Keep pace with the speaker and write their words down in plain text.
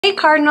Hey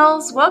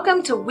Cardinals,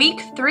 welcome to week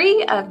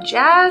 3 of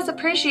Jazz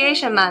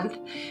Appreciation Month.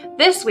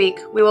 This week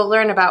we will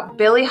learn about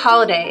Billie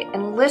Holiday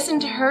and listen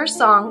to her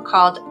song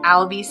called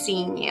I'll Be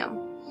Seeing You.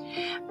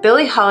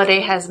 Billie Holiday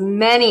has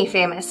many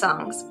famous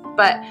songs,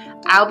 but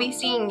I'll Be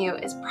Seeing You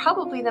is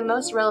probably the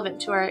most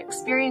relevant to our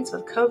experience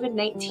with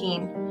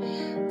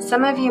COVID-19.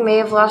 Some of you may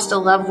have lost a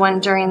loved one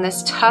during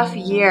this tough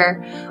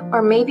year,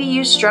 or maybe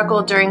you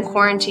struggled during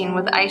quarantine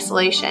with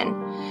isolation.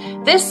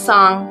 This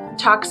song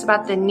talks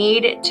about the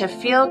need to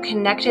feel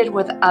connected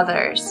with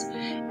others.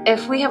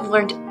 If we have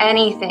learned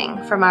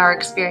anything from our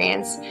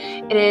experience,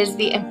 it is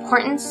the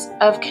importance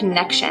of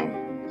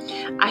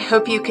connection. I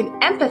hope you can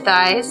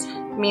empathize,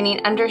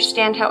 meaning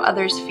understand how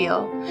others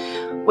feel,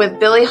 with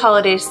Billie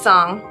Holiday's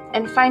song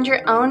and find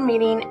your own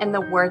meaning in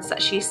the words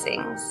that she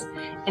sings.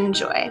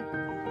 Enjoy.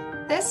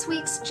 This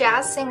week's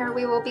jazz singer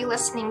we will be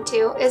listening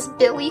to is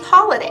Billie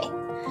Holiday.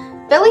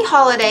 Billie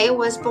Holiday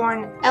was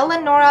born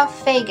Eleanora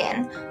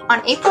Fagan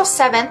on April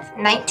 7,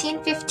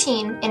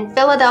 1915 in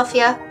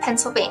Philadelphia,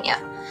 Pennsylvania.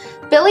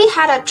 Billie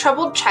had a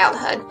troubled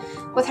childhood,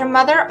 with her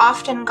mother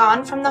often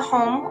gone from the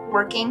home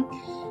working,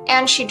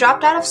 and she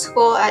dropped out of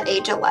school at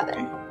age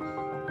 11.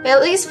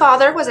 Billie's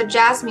father was a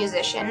jazz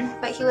musician,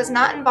 but he was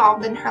not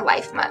involved in her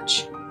life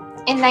much.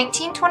 In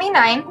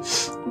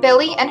 1929,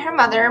 Billie and her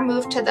mother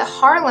moved to the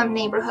Harlem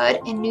neighborhood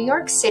in New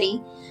York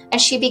City,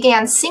 and she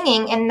began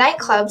singing in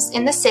nightclubs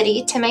in the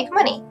city to make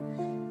money.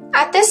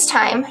 At this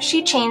time,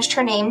 she changed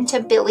her name to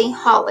Billie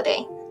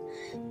Holiday.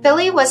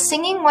 Billie was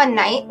singing one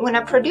night when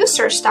a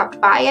producer stopped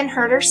by and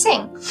heard her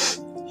sing.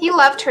 He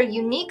loved her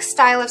unique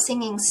style of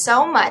singing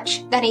so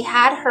much that he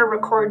had her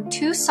record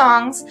 2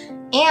 songs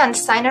and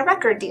sign a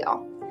record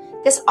deal.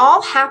 This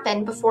all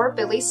happened before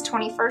Billie's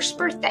 21st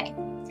birthday.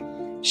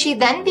 She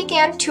then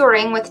began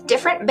touring with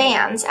different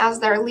bands as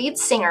their lead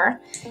singer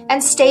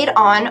and stayed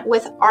on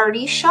with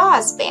Artie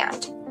Shaw's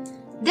band.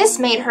 This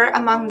made her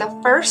among the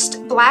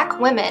first Black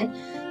women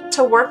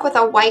to work with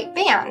a white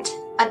band,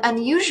 an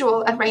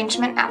unusual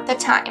arrangement at the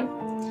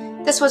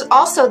time. This was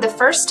also the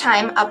first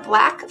time a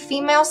Black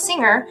female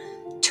singer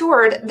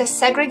toured the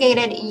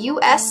segregated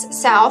U.S.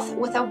 South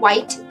with a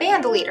white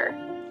band leader.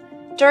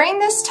 During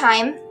this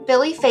time,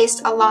 Billie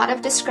faced a lot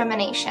of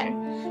discrimination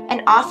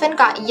and often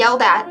got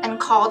yelled at and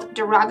called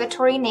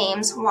derogatory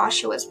names while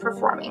she was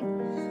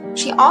performing.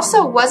 She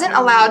also wasn't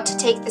allowed to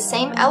take the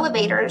same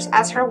elevators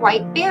as her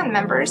white band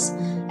members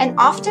and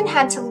often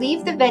had to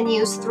leave the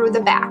venues through the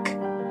back.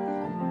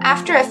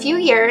 After a few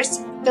years,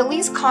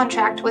 Billie's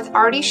contract with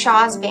Artie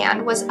Shaw's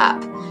band was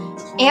up,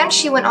 and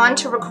she went on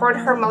to record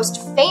her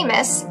most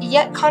famous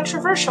yet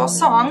controversial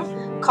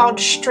song called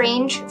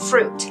Strange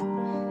Fruit.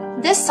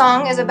 This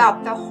song is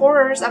about the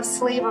horrors of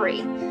slavery,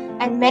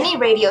 and many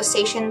radio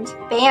stations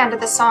banned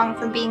the song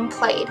from being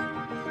played.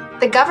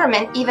 The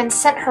government even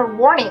sent her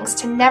warnings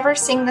to never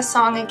sing the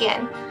song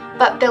again,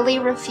 but Billie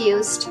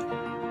refused.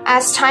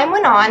 As time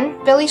went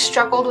on, Billie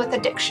struggled with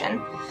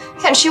addiction,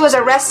 and she was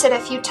arrested a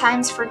few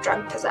times for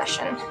drug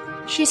possession.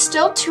 She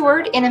still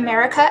toured in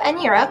America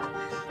and Europe,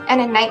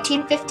 and in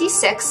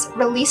 1956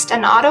 released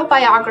an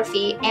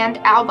autobiography and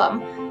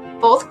album,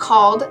 both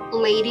called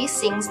Lady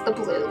Sings the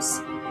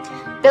Blues.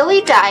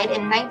 Billie died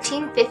in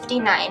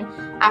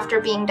 1959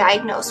 after being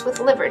diagnosed with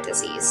liver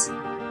disease.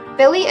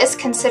 Billie is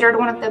considered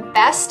one of the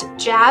best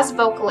jazz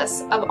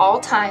vocalists of all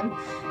time,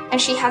 and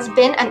she has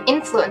been an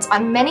influence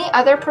on many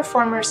other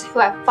performers who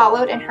have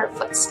followed in her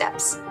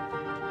footsteps.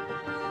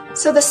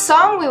 So the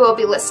song we will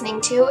be listening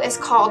to is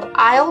called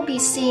I'll Be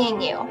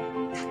Seeing You.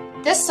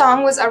 This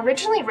song was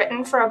originally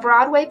written for a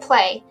Broadway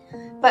play,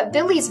 but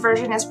Billie's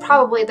version is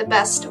probably the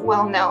best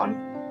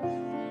well-known.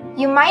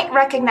 You might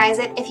recognize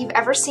it if you've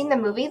ever seen the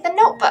movie The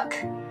Notebook.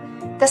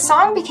 The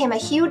song became a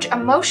huge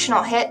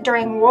emotional hit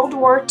during World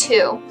War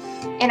II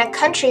in a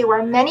country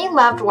where many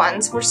loved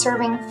ones were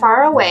serving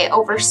far away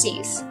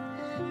overseas.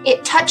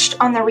 It touched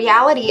on the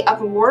reality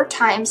of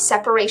wartime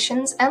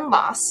separations and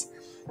loss,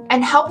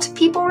 and helped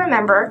people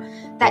remember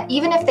that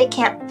even if they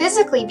can't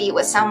physically be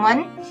with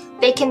someone,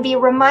 they can be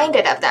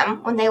reminded of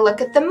them when they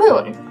look at the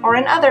moon or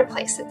in other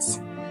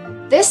places.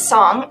 This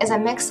song is a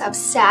mix of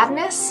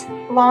sadness,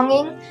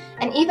 longing,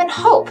 and even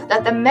hope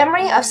that the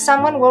memory of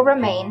someone will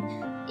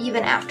remain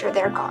even after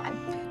they're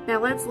gone. Now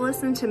let's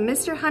listen to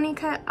Mr.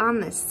 Honeycutt on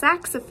the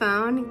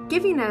saxophone,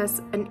 giving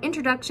us an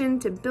introduction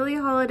to Billie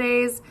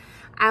Holiday's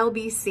I'll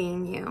Be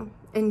Seeing You.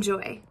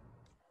 Enjoy.